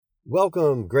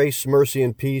Welcome, grace, mercy,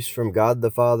 and peace from God the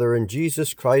Father and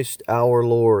Jesus Christ our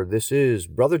Lord. This is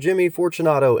Brother Jimmy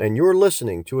Fortunato, and you're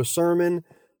listening to a sermon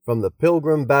from the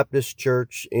Pilgrim Baptist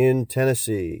Church in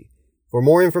Tennessee. For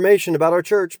more information about our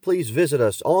church, please visit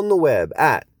us on the web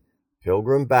at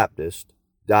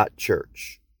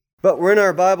pilgrimbaptist.church. But we're in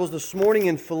our Bibles this morning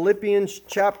in Philippians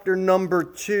chapter number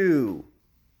 2.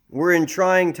 We're in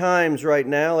trying times right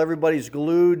now. Everybody's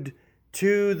glued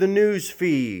to the news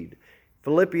feed.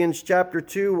 Philippians chapter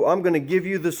 2, I'm going to give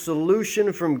you the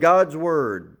solution from God's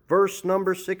Word. Verse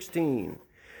number 16.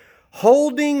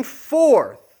 Holding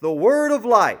forth the word of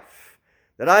life,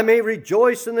 that I may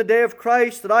rejoice in the day of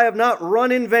Christ, that I have not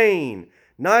run in vain,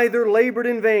 neither labored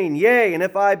in vain. Yea, and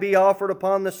if I be offered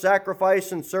upon the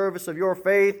sacrifice and service of your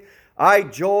faith, I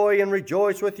joy and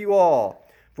rejoice with you all.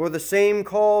 For the same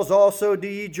cause also do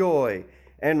ye joy,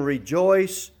 and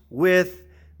rejoice with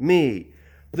me.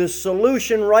 The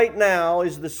solution right now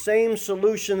is the same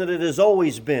solution that it has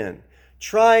always been.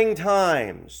 Trying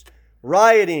times,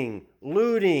 rioting,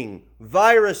 looting,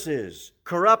 viruses,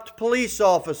 corrupt police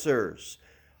officers.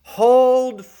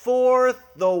 Hold forth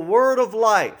the word of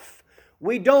life.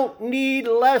 We don't need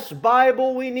less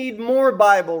Bible, we need more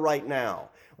Bible right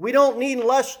now. We don't need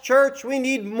less church, we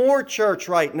need more church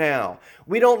right now.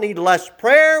 We don't need less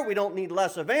prayer, we don't need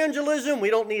less evangelism, we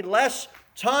don't need less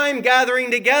time gathering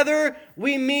together.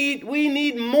 We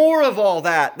need more of all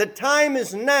that. The time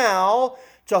is now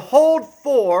to hold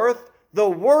forth the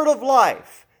word of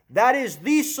life. That is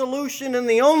the solution and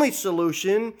the only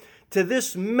solution to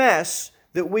this mess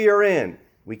that we are in.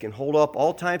 We can hold up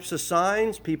all types of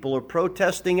signs. People are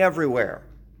protesting everywhere.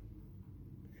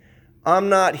 I'm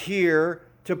not here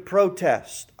to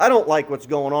protest. I don't like what's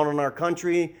going on in our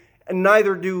country, and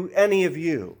neither do any of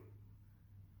you.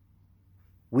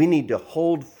 We need to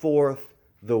hold forth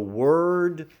the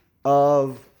word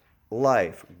of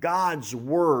life. God's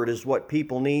word is what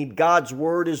people need. God's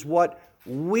word is what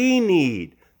we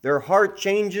need. Their heart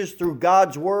changes through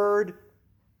God's word.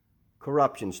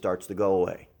 Corruption starts to go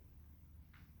away.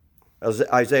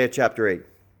 Isaiah chapter 8.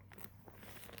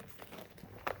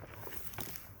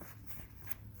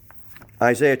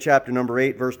 Isaiah chapter number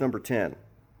 8, verse number 10.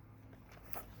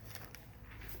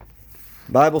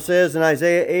 The Bible says in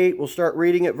Isaiah 8, we'll start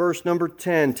reading at verse number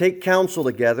 10. Take counsel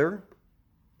together,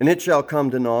 and it shall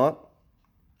come to naught.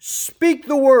 Speak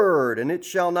the word, and it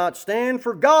shall not stand,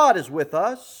 for God is with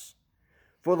us.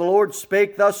 For the Lord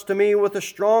spake thus to me with a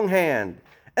strong hand,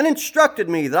 and instructed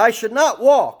me that I should not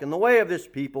walk in the way of this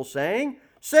people, saying,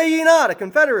 Say ye not a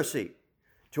confederacy.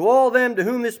 To all them to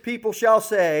whom this people shall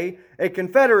say, a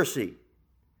confederacy.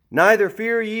 Neither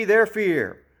fear ye their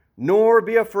fear, nor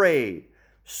be afraid.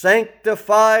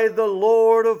 Sanctify the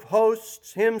Lord of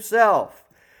hosts himself,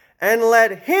 and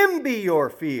let him be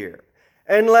your fear,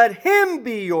 and let him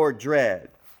be your dread.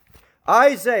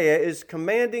 Isaiah is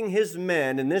commanding his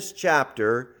men in this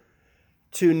chapter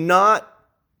to not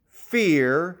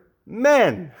fear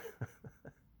men.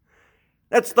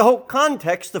 That's the whole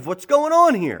context of what's going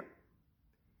on here.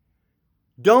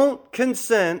 Don't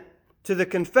consent to the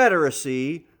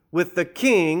confederacy with the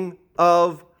king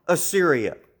of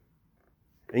Assyria.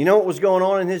 And you know what was going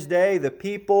on in his day? The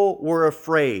people were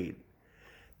afraid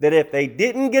that if they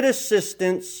didn't get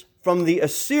assistance from the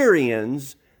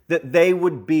Assyrians, that they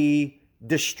would be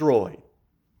destroyed.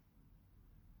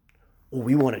 Oh,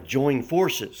 we want to join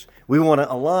forces. We want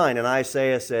to align. And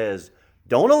Isaiah says,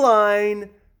 don't align,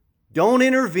 don't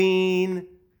intervene,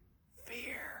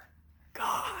 fear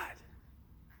God.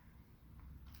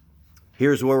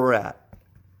 Here's where we're at.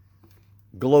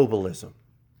 Globalism.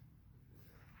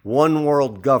 One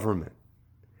world government,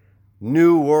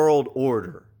 new world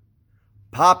order,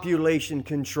 population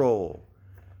control,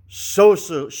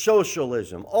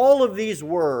 socialism, all of these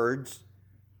words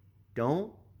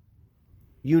don't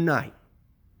unite.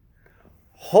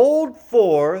 Hold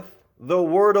forth the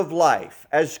word of life.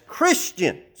 As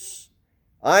Christians,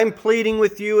 I'm pleading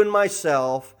with you and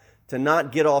myself to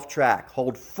not get off track.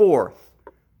 Hold forth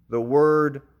the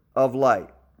word of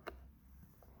life.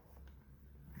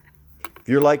 If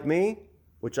you're like me,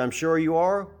 which I'm sure you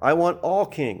are, I want all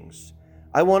kings.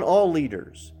 I want all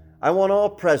leaders. I want all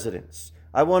presidents.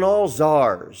 I want all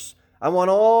czars. I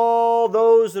want all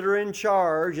those that are in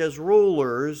charge as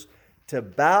rulers to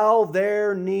bow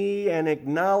their knee and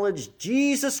acknowledge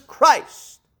Jesus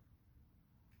Christ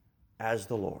as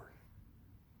the Lord.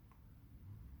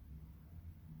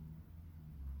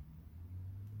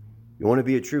 You want to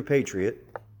be a true patriot?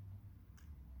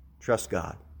 Trust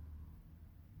God.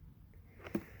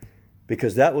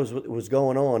 Because that was what was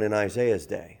going on in Isaiah's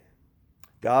day.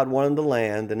 God wanted the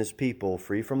land and his people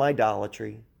free from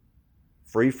idolatry,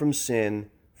 free from sin,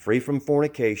 free from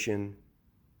fornication,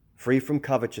 free from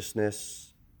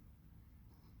covetousness.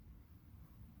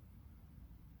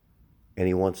 And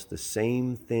he wants the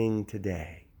same thing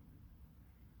today.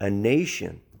 A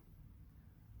nation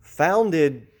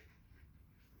founded,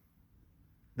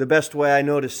 the best way I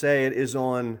know to say it is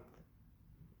on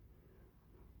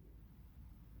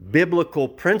biblical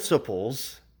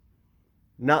principles,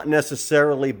 not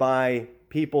necessarily by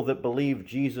people that believed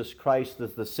Jesus Christ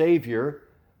as the Savior,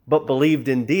 but believed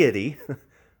in deity.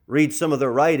 Read some of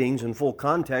their writings in full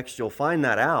context, you'll find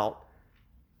that out.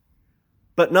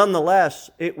 But nonetheless,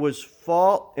 it was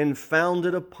fought and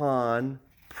founded upon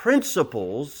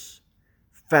principles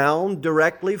found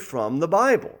directly from the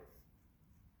Bible.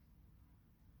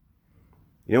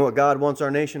 You know what God wants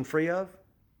our nation free of?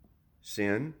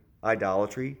 Sin,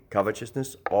 idolatry,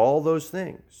 covetousness, all those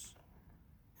things.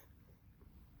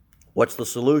 What's the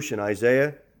solution,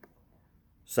 Isaiah?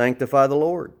 Sanctify the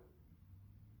Lord.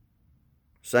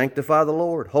 Sanctify the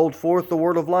Lord. Hold forth the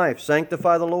word of life.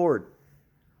 Sanctify the Lord.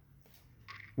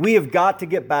 We have got to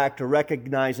get back to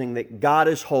recognizing that God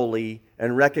is holy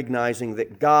and recognizing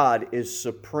that God is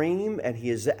supreme and He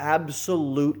is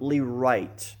absolutely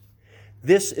right.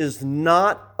 This is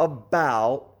not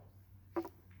about,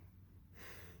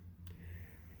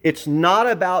 it's not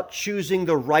about choosing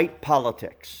the right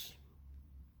politics.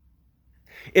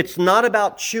 It's not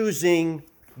about choosing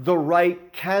the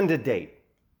right candidate.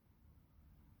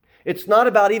 It's not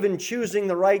about even choosing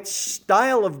the right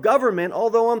style of government,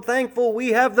 although I'm thankful we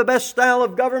have the best style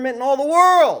of government in all the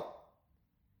world.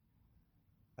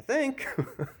 I think.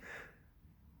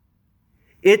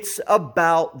 It's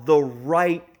about the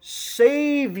right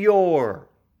Savior.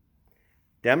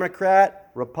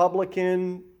 Democrat,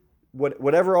 Republican,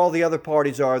 whatever all the other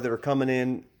parties are that are coming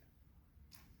in,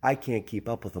 I can't keep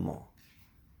up with them all.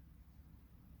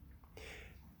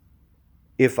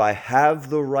 If I have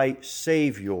the right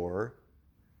Savior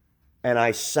and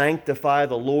I sanctify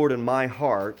the Lord in my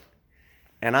heart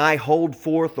and I hold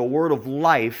forth the word of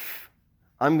life,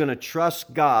 I'm going to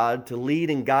trust God to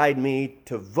lead and guide me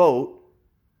to vote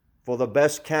for the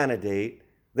best candidate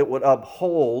that would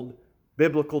uphold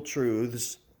biblical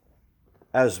truths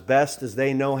as best as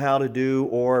they know how to do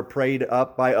or are prayed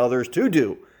up by others to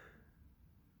do.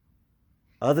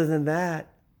 Other than that,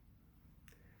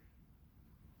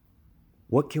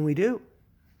 what can we do?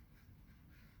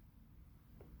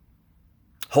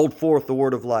 Hold forth the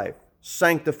word of life.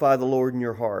 Sanctify the Lord in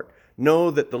your heart.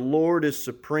 Know that the Lord is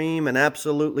supreme and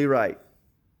absolutely right.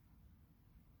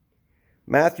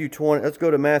 Matthew 20, let's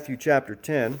go to Matthew chapter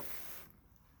 10.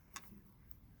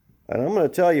 And I'm going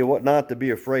to tell you what not to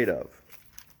be afraid of.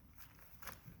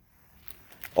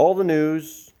 All the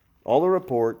news, all the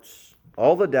reports,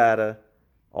 all the data,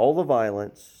 all the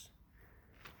violence,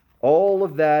 all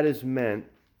of that is meant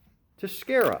to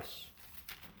scare us.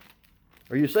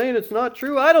 Are you saying it's not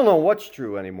true? I don't know what's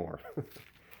true anymore.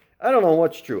 I don't know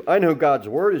what's true. I know God's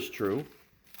word is true.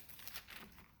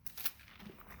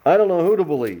 I don't know who to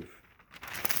believe.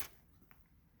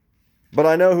 But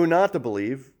I know who not to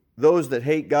believe. Those that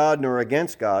hate God and are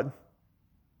against God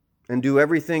and do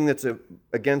everything that's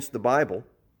against the Bible.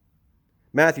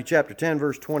 Matthew chapter 10,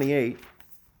 verse 28.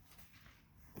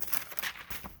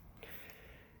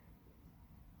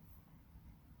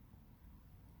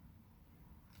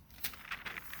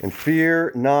 And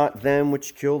fear not them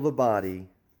which kill the body,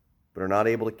 but are not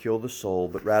able to kill the soul,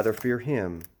 but rather fear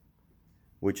Him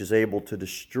which is able to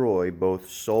destroy both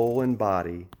soul and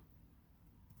body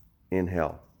in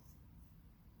hell.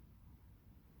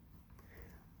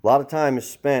 A lot of time is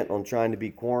spent on trying to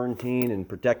be quarantined and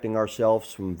protecting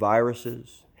ourselves from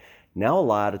viruses. Now a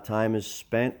lot of time is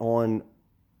spent on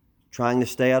trying to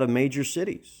stay out of major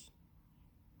cities.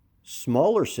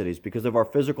 Smaller cities, because of our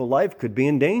physical life, could be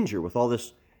in danger with all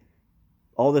this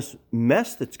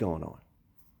mess that's going on.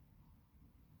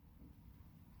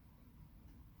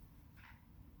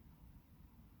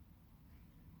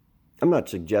 I'm not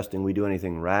suggesting we do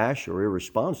anything rash or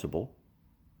irresponsible,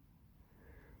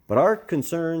 but our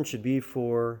concern should be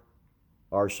for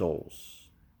our souls.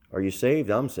 Are you saved?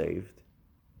 I'm saved.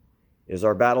 Is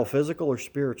our battle physical or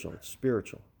spiritual? It's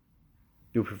spiritual.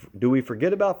 Do we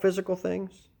forget about physical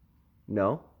things?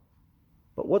 No.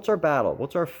 But what's our battle?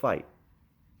 What's our fight?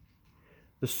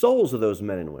 The souls of those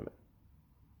men and women.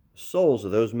 The souls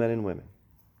of those men and women.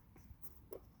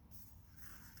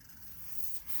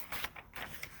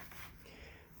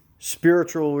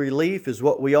 Spiritual relief is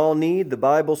what we all need. The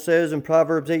Bible says in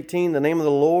Proverbs 18, the name of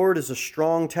the Lord is a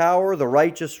strong tower. The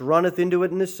righteous runneth into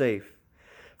it and is safe.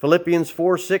 Philippians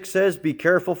 4:6 says, be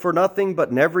careful for nothing, but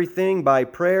in everything by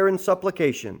prayer and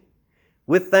supplication.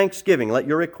 With thanksgiving, let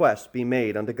your requests be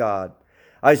made unto God.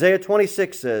 Isaiah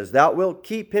 26 says, Thou wilt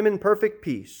keep him in perfect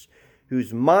peace,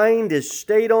 whose mind is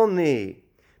stayed on thee,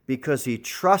 because he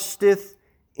trusteth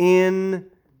in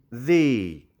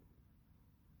thee.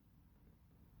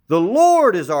 The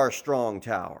Lord is our strong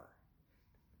tower.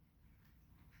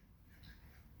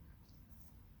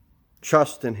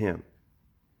 Trust in him.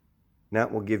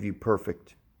 That will give you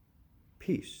perfect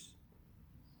peace.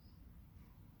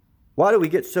 Why do we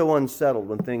get so unsettled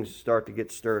when things start to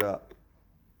get stirred up?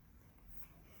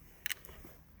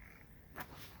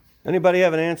 Anybody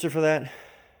have an answer for that?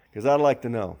 Because I'd like to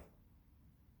know.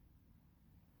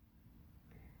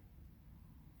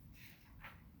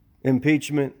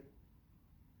 Impeachment,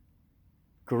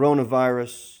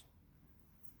 coronavirus,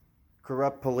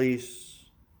 corrupt police,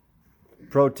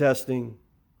 protesting,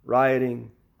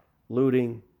 rioting,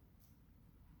 looting.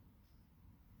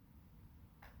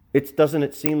 Doesn't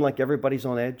it seem like everybody's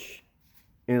on edge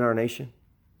in our nation?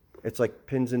 It's like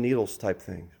pins and needles type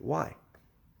things. Why?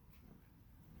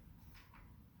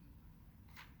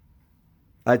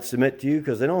 I'd submit to you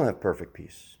because they don't have perfect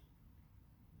peace.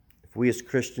 If we as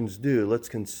Christians do, let's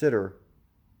consider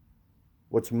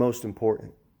what's most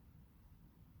important.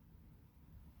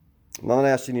 I'm not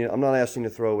asking you to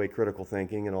throw away critical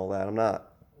thinking and all that.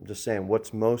 I'm just saying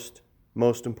what's most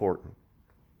important.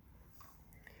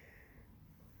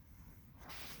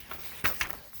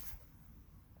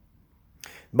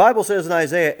 The Bible says in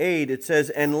Isaiah 8, it says,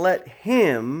 and let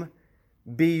him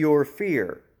be your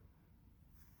fear.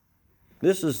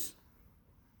 This is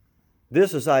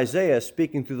Isaiah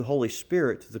speaking through the Holy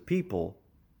Spirit to the people.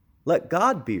 Let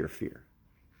God be your fear.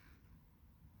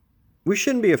 We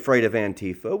shouldn't be afraid of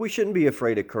Antifa. We shouldn't be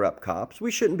afraid of corrupt cops. We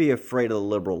shouldn't be afraid of the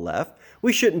liberal left.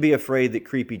 We shouldn't be afraid that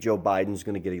creepy Joe Biden's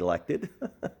going to get elected.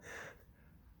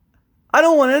 I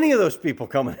don't want any of those people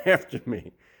coming after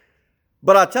me.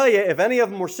 But I'll tell you, if any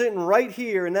of them were sitting right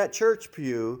here in that church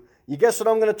pew, you guess what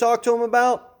I'm going to talk to them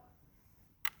about?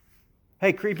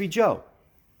 Hey, creepy Joe,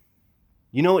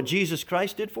 you know what Jesus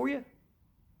Christ did for you?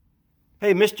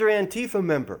 Hey, Mr. Antifa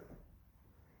member,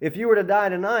 if you were to die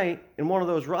tonight in one of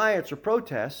those riots or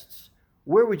protests,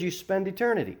 where would you spend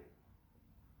eternity?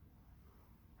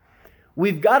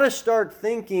 We've got to start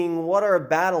thinking what our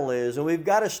battle is, and we've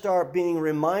got to start being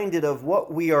reminded of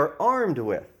what we are armed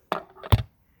with.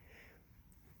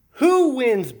 Who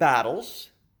wins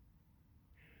battles?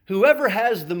 Whoever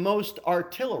has the most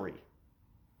artillery.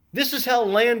 This is how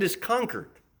land is conquered.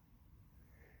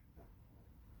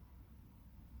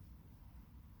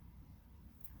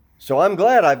 So I'm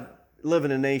glad I live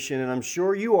in a nation, and I'm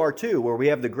sure you are too, where we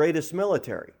have the greatest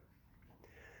military.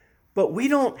 But we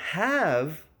don't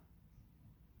have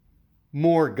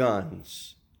more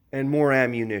guns and more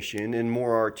ammunition and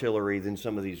more artillery than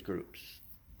some of these groups.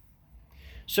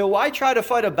 So why try to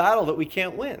fight a battle that we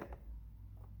can't win?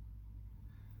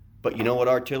 But you know what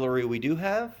artillery we do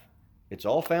have? It's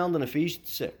all found in Ephesians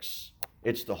 6.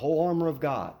 It's the whole armor of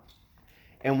God.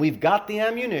 And we've got the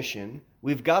ammunition,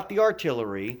 we've got the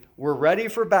artillery, we're ready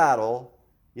for battle,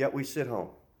 yet we sit home.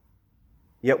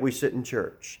 Yet we sit in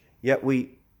church. Yet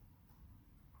we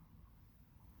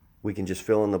can just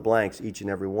fill in the blanks, each and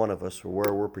every one of us, for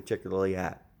where we're particularly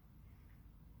at.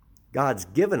 God's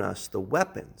given us the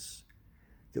weapons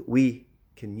that we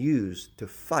can use to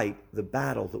fight the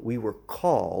battle that we were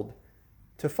called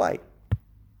to fight.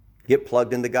 Get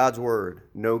plugged into God's Word.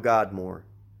 Know God more.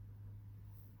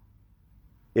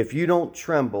 If you don't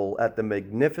tremble at the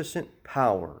magnificent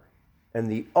power and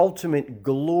the ultimate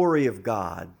glory of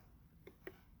God,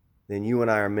 then you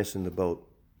and I are missing the boat.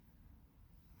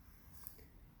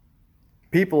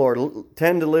 People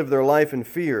tend to live their life in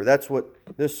fear. That's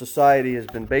what this society has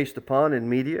been based upon in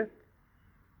media.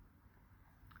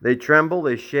 They tremble,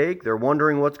 they shake, they're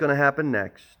wondering what's going to happen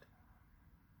next.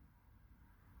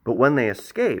 But when they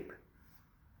escape,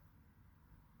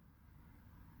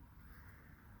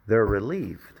 they're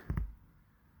relieved.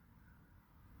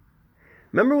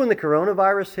 Remember when the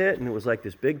coronavirus hit and it was like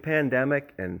this big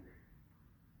pandemic and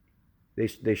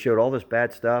they showed all this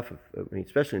bad stuff,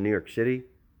 especially in New York City,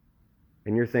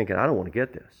 and you're thinking, I don't want to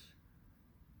get this.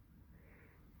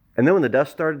 And then when the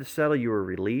dust started to settle, you were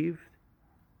relieved.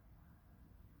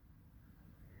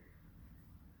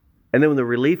 And then when the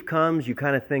relief comes, you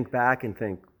kind of think back and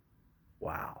think,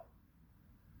 wow,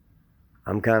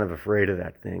 I'm kind of afraid of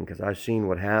that thing because I've seen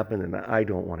what happened and I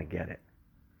don't want to get it.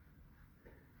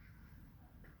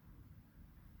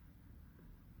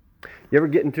 You ever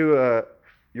get into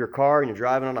your car and you're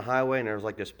driving on the highway and there's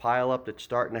like this pileup that's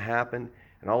starting to happen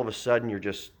and all of a sudden you're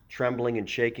just trembling and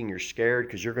shaking, you're scared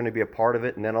because you're going to be a part of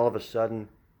it, and then all of a sudden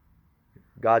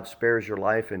God spares your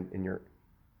life and you're...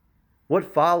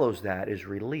 What follows that is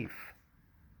relief.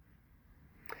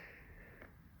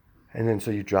 And then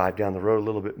so you drive down the road a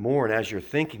little bit more, and as you're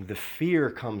thinking, the fear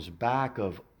comes back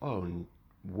of, oh,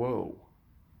 whoa,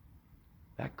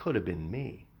 that could have been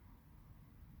me.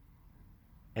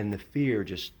 And the fear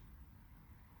just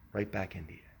right back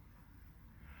into you.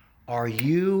 Are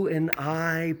you and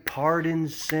I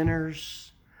pardoned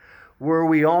sinners? Were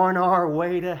we on our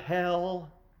way to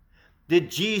hell?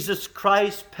 Did Jesus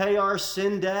Christ pay our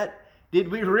sin debt? Did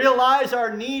we realize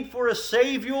our need for a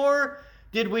Savior?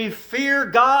 Did we fear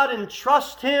God and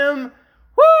trust Him?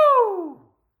 Woo!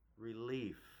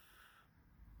 Relief.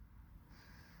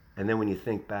 And then when you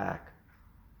think back,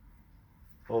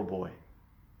 oh boy.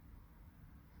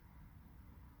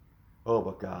 Oh,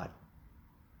 but God,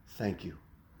 thank you.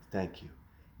 Thank you.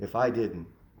 If I didn't,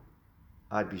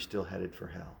 I'd be still headed for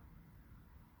hell.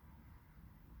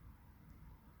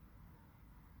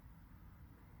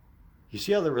 You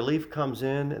see how the relief comes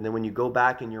in, and then when you go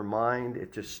back in your mind,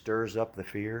 it just stirs up the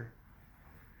fear?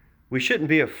 We shouldn't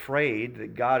be afraid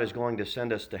that God is going to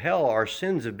send us to hell. Our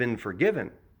sins have been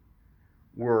forgiven.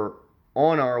 We're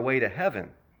on our way to heaven.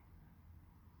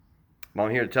 I'm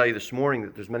here to tell you this morning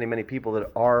that there's many, many people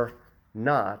that are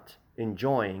not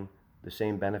enjoying the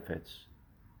same benefits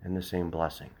and the same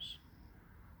blessings.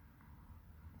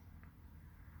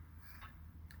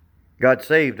 God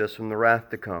saved us from the wrath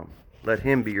to come. Let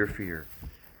Him be your fear.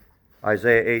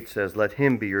 Isaiah 8 says, let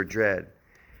Him be your dread.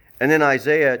 And then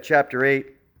Isaiah chapter 8,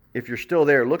 if you're still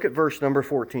there, look at verse number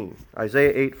 14.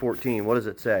 Isaiah 8:14, what does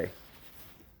it say?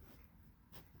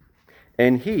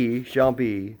 And He shall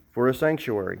be for a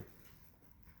sanctuary.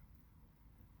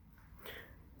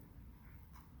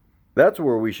 That's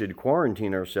where we should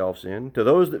quarantine ourselves in. To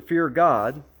those that fear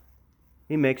God,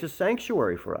 He makes a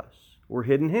sanctuary for us. We're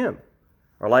hid in Him.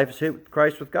 Our life is hid with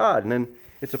Christ with God. And then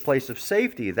it's a place of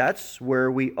safety. That's where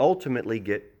we ultimately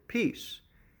get peace.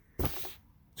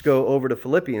 Let's go over to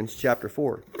Philippians chapter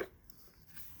 4.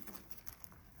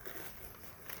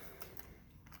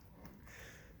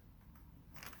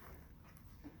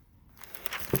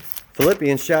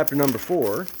 Philippians chapter number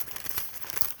 4.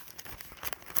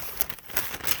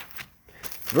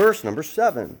 Verse number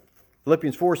 7.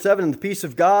 Philippians 4:7, and the peace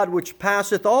of God which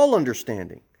passeth all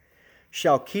understanding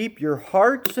shall keep your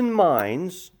hearts and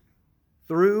minds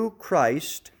through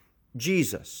Christ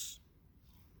Jesus.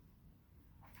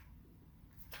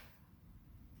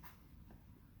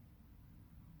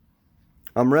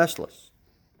 I'm restless.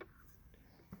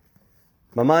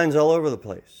 My mind's all over the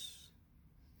place.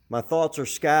 My thoughts are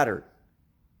scattered.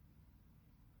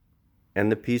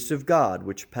 And the peace of God,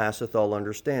 which passeth all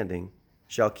understanding,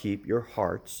 shall keep your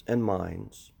hearts and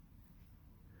minds.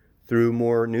 Through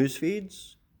more news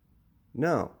feeds?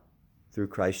 No, through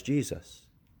Christ Jesus.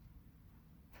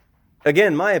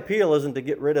 Again, my appeal isn't to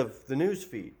get rid of the news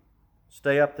feed.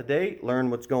 Stay up to date, learn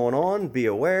what's going on, be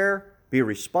aware, be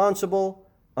responsible,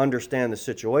 understand the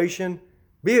situation,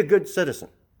 be a good citizen.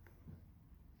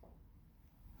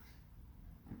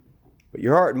 But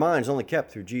your heart and mind is only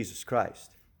kept through Jesus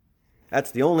Christ.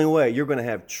 That's the only way you're going to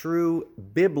have true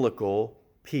biblical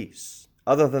peace.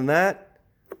 Other than that,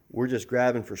 we're just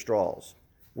grabbing for straws.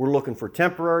 We're looking for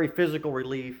temporary physical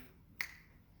relief,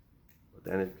 but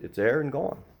then it's there and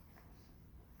gone.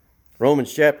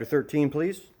 Romans chapter 13,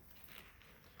 please.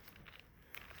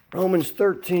 Romans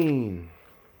 13.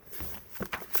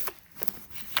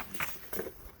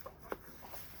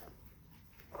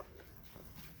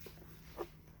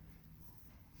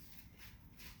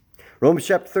 Romans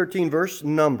chapter 13, verse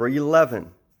number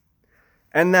 11.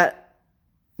 And that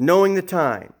knowing the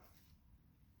time.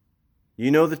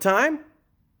 You know the time?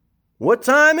 What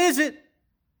time is it?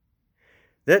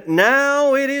 That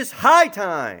now it is high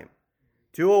time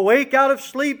to awake out of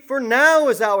sleep, for now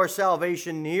is our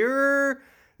salvation nearer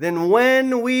than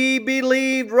when we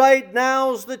believed. Right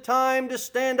now's the time to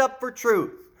stand up for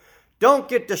truth. Don't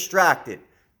get distracted.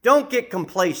 Don't get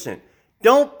complacent.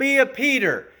 Don't be a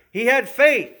Peter. He had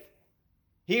faith.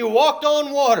 He walked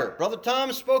on water. Brother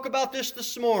Tom spoke about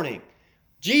this morning.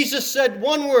 Jesus said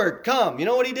one word, come. You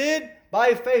know what He did?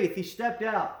 By faith, He stepped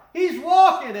out. He's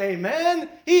walking, amen.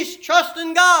 He's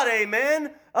trusting God,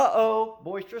 amen. Uh-oh,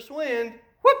 boisterous wind.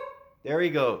 Whoop, there he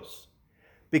goes.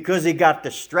 Because he got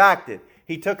distracted.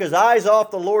 He took his eyes off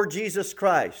the Lord Jesus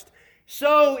Christ.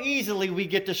 So easily we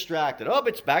get distracted. Oh,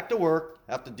 it's back to work.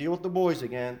 Have to deal with the boys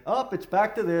again. Oh, it's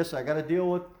back to this. I got to deal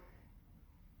with...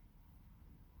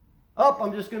 Oh,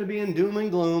 I'm just going to be in doom and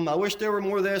gloom. I wish there were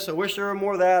more of this. I wish there were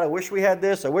more of that. I wish we had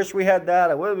this. I wish we had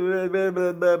that. Blah,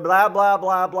 blah,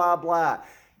 blah, blah, blah.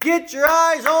 Get your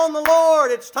eyes on the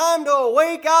Lord. It's time to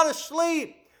awake out of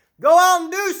sleep. Go out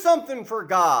and do something for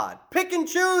God. Pick and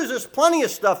choose. There's plenty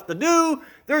of stuff to do.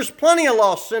 There's plenty of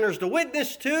lost sinners to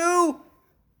witness to.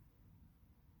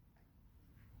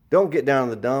 Don't get down in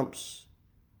the dumps.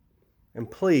 And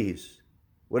please,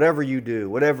 whatever you do,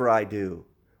 whatever I do,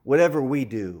 whatever we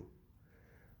do,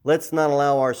 let's not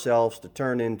allow ourselves to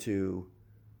turn into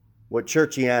what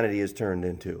churchianity has turned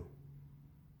into.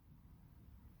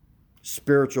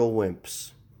 Spiritual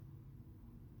wimps.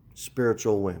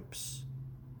 Spiritual wimps.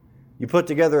 You put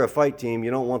together a fight team,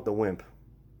 you don't want the wimp.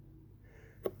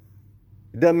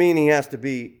 It doesn't mean he has to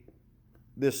be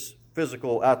this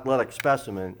physical, athletic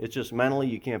specimen. It's just mentally,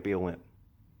 you can't be a wimp.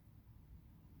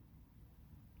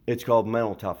 It's called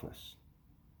mental toughness.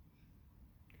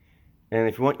 And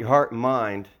if you want your heart and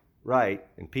mind right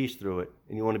and peace through it,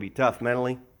 and you want to be tough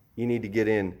mentally, you need to get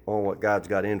in on what God's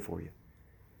got in for you.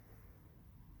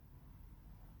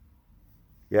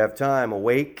 You have time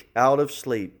awake out of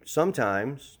sleep.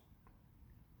 Sometimes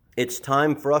it's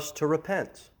time for us to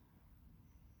repent.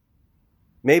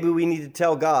 Maybe we need to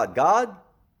tell God, God,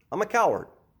 I'm a coward.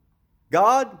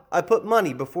 God, I put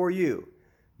money before you.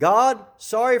 God,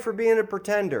 sorry for being a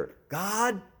pretender.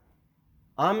 God,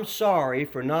 I'm sorry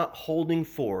for not holding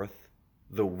forth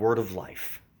the word of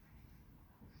life.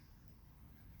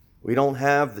 We don't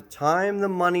have the time, the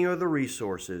money, or the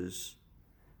resources,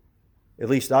 at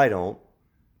least I don't,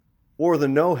 or the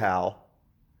know-how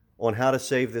on how to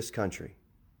save this country.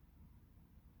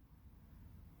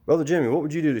 Brother Jimmy, what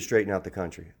would you do to straighten out the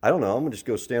country? I don't know. I'm going to just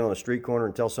go stand on a street corner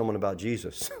and tell someone about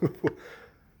Jesus.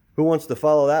 Who wants to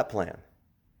follow that plan?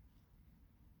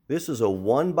 This is a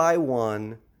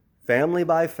one-by-one, family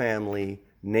by family,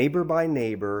 neighbor by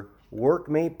neighbor,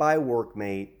 workmate by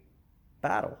workmate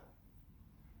battle.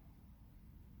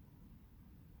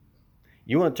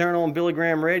 You want to turn on Billy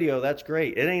Graham radio, that's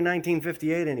great. It ain't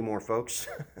 1958 anymore, folks.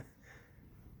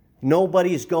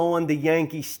 Nobody's going to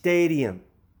Yankee Stadium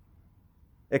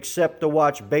except to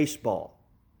watch baseball.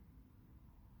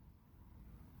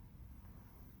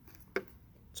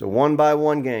 It's a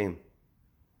one-by-one game.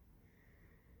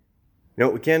 You know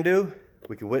what we can do?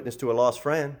 We can witness to a lost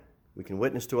friend. We can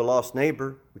witness to a lost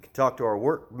neighbor. We can talk to our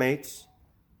workmates.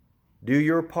 Do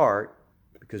your part,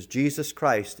 because Jesus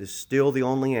Christ is still the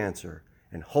only answer.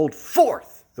 And hold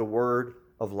forth the word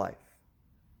of life.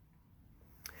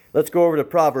 Let's go over to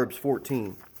Proverbs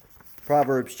 14.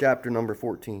 Proverbs chapter number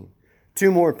 14. Two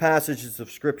more passages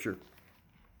of Scripture.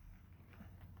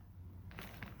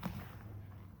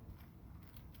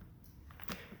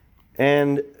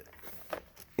 And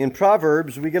in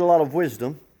Proverbs, we get a lot of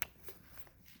wisdom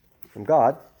from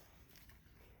God.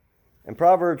 In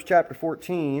Proverbs chapter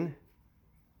 14,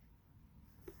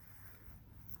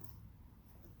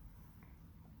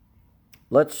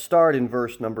 let's start in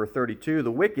verse number 32.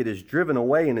 The wicked is driven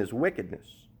away in his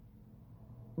wickedness,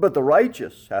 but the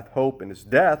righteous hath hope in his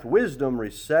death. Wisdom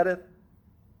resetteth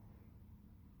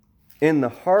in the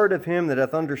heart of him that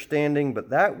hath understanding, but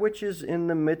that which is in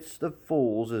the midst of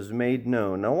fools is made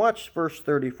known. Now watch verse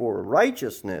 34.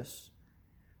 Righteousness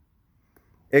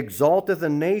exalteth a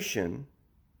nation,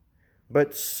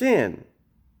 but sin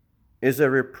is a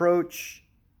reproach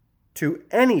to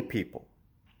any people.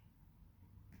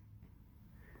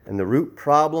 And the root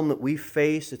problem that we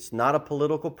face, it's not a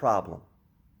political problem.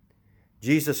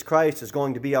 Jesus Christ is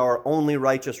going to be our only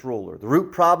righteous ruler. The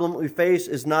root problem that we face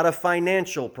is not a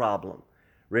financial problem.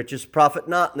 Riches profit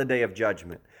not in the day of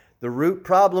judgment. The root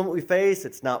problem that we face,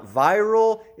 it's not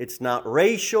viral, it's not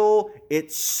racial,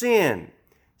 it's sin.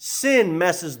 Sin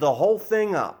messes the whole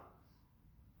thing up.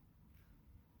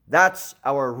 That's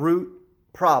our root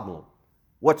problem.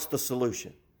 What's the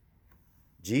solution?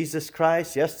 Jesus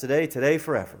Christ, yesterday, today,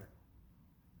 forever.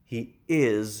 He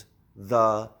is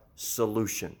the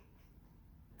solution.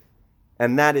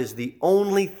 And that is the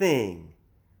only thing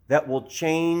that will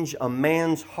change a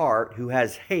man's heart who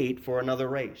has hate for another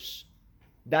race.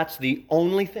 That's the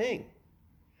only thing.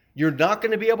 You're not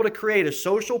going to be able to create a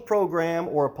social program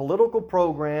or a political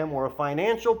program or a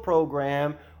financial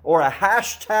program or a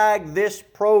hashtag this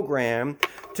program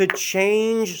to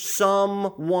change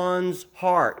someone's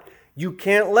heart. You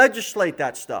can't legislate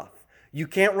that stuff. You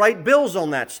can't write bills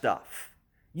on that stuff.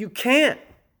 You can't.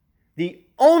 The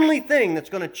only thing that's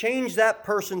going to change that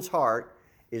person's heart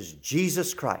is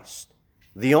Jesus Christ.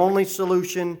 The only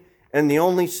solution and the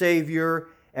only Savior.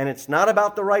 And it's not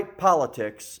about the right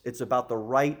politics. It's about the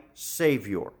right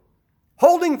Savior.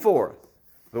 Holding forth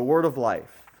the word of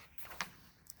life.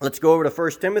 Let's go over to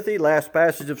 1 Timothy, last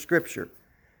passage of Scripture.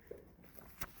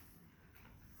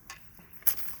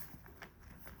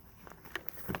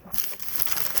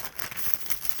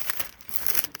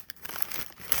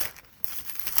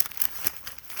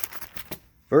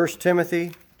 First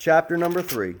Timothy, chapter number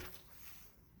 3.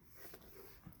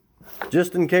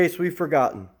 Just in case we've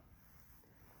forgotten.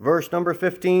 Verse number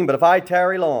 15, but if I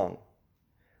tarry long,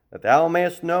 that thou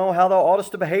mayest know how thou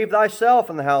oughtest to behave thyself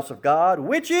in the house of God,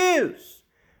 which is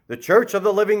the church of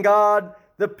the living God,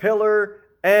 the pillar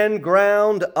and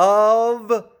ground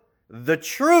of the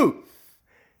truth.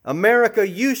 America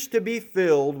used to be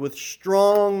filled with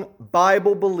strong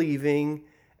Bible-believing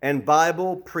and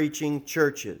Bible-preaching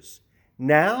churches.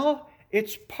 Now,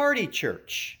 it's party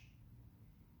church.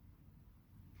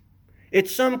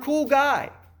 It's some cool guy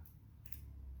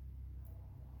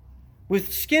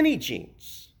with skinny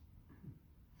jeans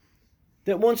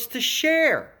that wants to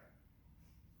share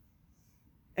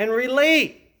and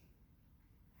relate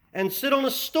and sit on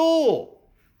a stool.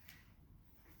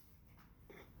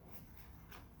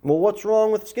 Well, what's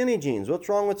wrong with skinny jeans? What's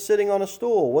wrong with sitting on a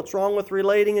stool? What's wrong with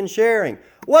relating and sharing?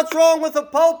 What's wrong with a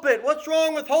pulpit? What's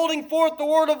wrong with holding forth the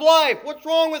word of life? What's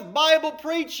wrong with Bible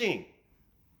preaching?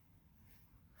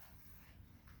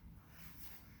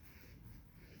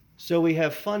 So we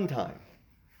have fun time,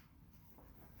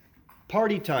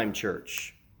 party time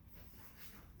church,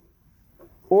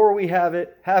 or we have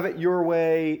it your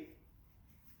way,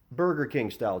 Burger King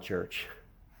style church.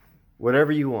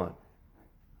 Whatever you want.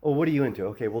 Oh, what are you into?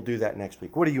 Okay, we'll do that next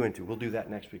week. What are you into? We'll do that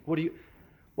next week.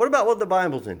 What about what the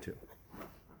Bible's into?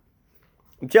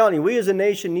 I'm telling you, we as a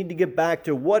nation need to get back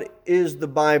to what is the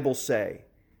Bible say.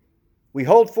 We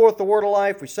hold forth the word of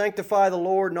life. We sanctify the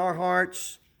Lord in our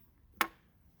hearts.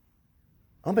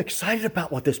 I'm excited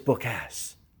about what this book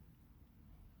has.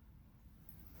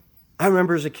 I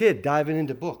remember as a kid diving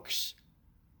into books.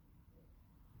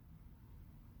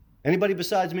 Anybody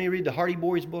besides me read the Hardy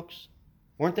Boys books?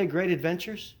 Weren't they great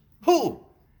adventures? Who?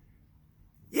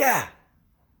 Yeah.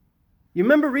 You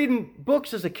remember reading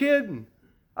books as a kid? And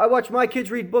I watch my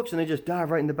kids read books and they just dive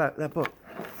right into that book.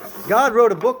 God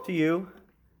wrote a book to you.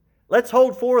 Let's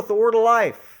hold forth the word of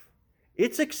life.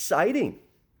 It's exciting.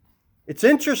 It's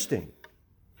interesting.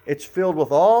 It's filled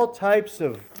with all types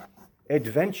of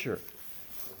adventure.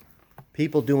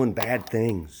 People doing bad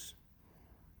things.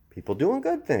 People doing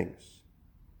good things.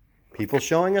 People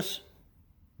showing us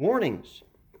warnings.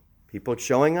 People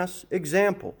showing us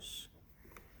examples.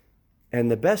 And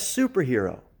the best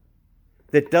superhero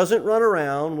that doesn't run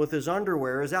around with his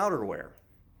underwear as outerwear.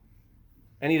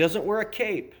 And he doesn't wear a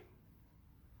cape.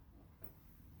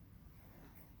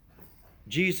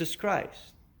 Jesus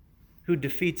Christ, who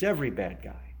defeats every bad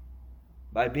guy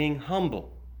by being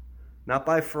humble, not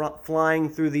by flying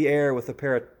through the air with a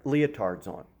pair of leotards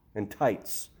on and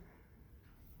tights.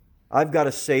 I've got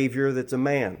a Savior that's a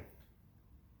man.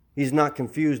 He's not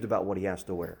confused about what he has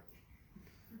to wear.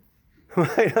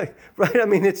 Right? I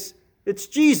mean, it's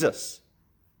Jesus.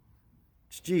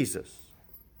 It's Jesus.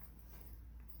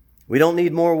 We don't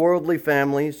need more worldly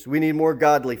families. We need more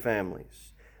godly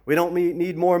families. We don't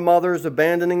need more mothers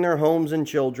abandoning their homes and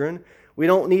children. We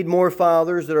don't need more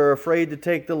fathers that are afraid to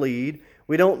take the lead.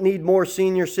 We don't need more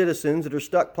senior citizens that are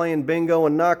stuck playing bingo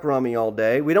and knock rummy all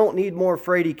day. We don't need more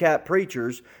fraidy cat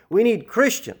preachers. We need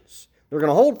Christians. They're going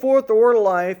to hold forth the word of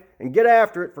life and get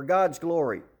after it for God's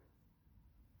glory.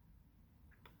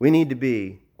 We need to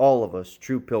be, all of us,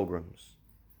 true pilgrims.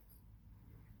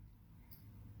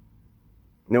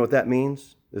 You know what that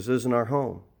means? This isn't our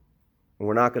home. And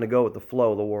we're not going to go with the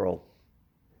flow of the world.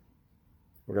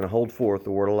 We're going to hold forth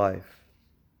the word of life.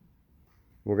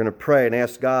 We're going to pray and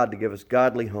ask God to give us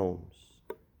godly homes,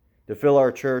 to fill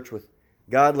our church with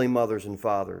godly mothers and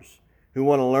fathers who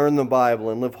want to learn the Bible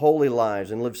and live holy lives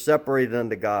and live separated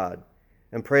unto God,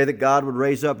 and pray that God would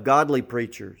raise up godly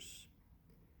preachers,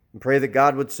 and pray that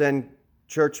God would send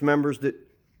church members that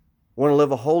want to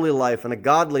live a holy life and a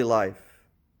godly life,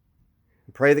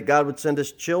 and pray that God would send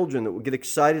us children that would get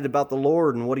excited about the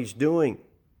Lord and what He's doing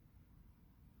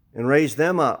and raise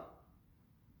them up.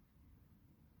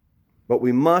 But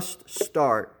we must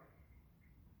start,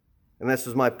 and this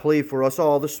is my plea for us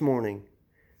all this morning,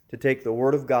 to take the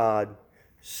Word of God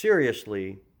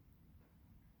seriously.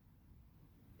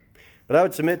 But I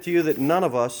would submit to you that none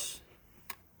of us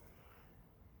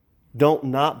don't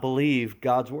not believe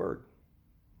God's Word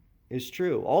is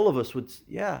true. All of us would,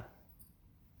 yeah.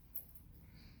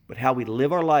 But how we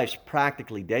live our lives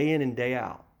practically day in and day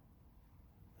out.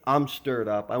 I'm stirred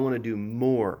up. I want to do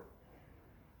more.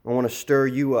 I want to stir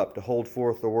you up to hold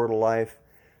forth the word of life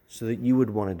so that you would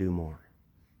want to do more.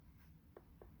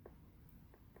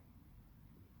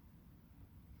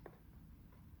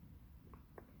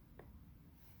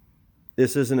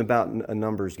 This isn't about a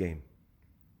numbers game.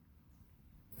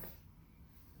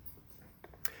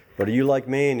 But are you like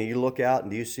me and you look out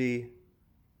and do you see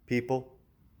people?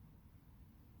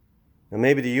 And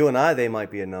maybe to you and I they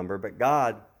might be a number, but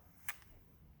God,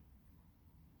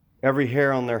 every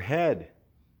hair on their head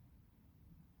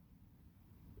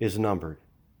is numbered.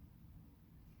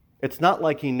 It's not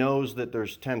like he knows that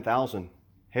there's 10,000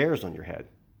 hairs on your head.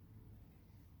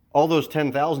 All those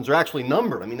 10,000s are actually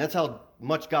numbered. I mean, that's how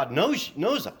much God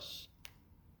knows us.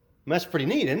 And that's pretty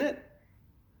neat, isn't it?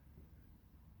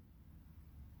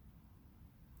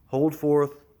 Hold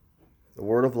forth the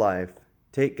word of life.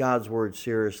 Take God's word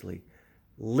seriously.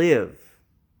 Live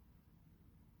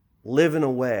in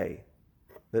a way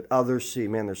that others see,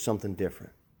 man, there's something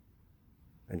different.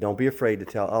 And don't be afraid to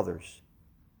tell others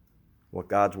what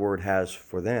God's word has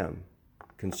for them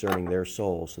concerning their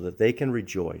soul, so that they can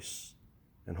rejoice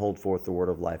and hold forth the word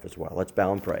of life as well. Let's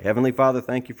bow and pray. Heavenly Father,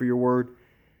 thank you for your word.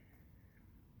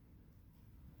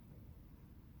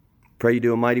 Pray you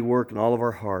do a mighty work in all of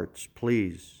our hearts,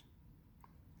 please.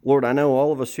 Lord, I know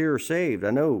all of us here are saved.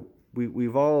 I know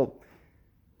we've all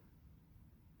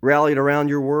rallied around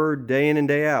your word day in and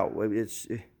day out.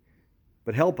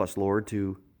 But help us, Lord,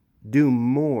 to do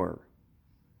more.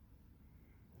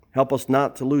 Help us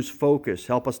not to lose focus.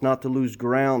 Help us not to lose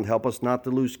ground. Help us not to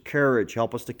lose courage.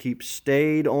 Help us to keep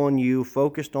stayed on you,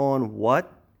 focused on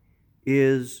what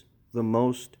is the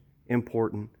most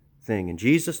important thing. In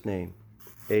Jesus' name,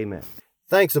 amen.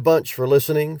 Thanks a bunch for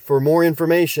listening. For more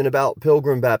information about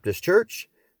Pilgrim Baptist Church,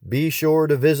 be sure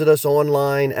to visit us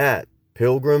online at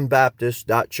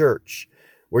pilgrimbaptist.church,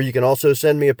 where you can also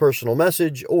send me a personal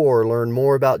message or learn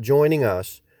more about joining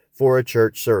us for a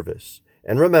church service.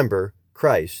 And remember,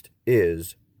 Christ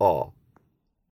is all.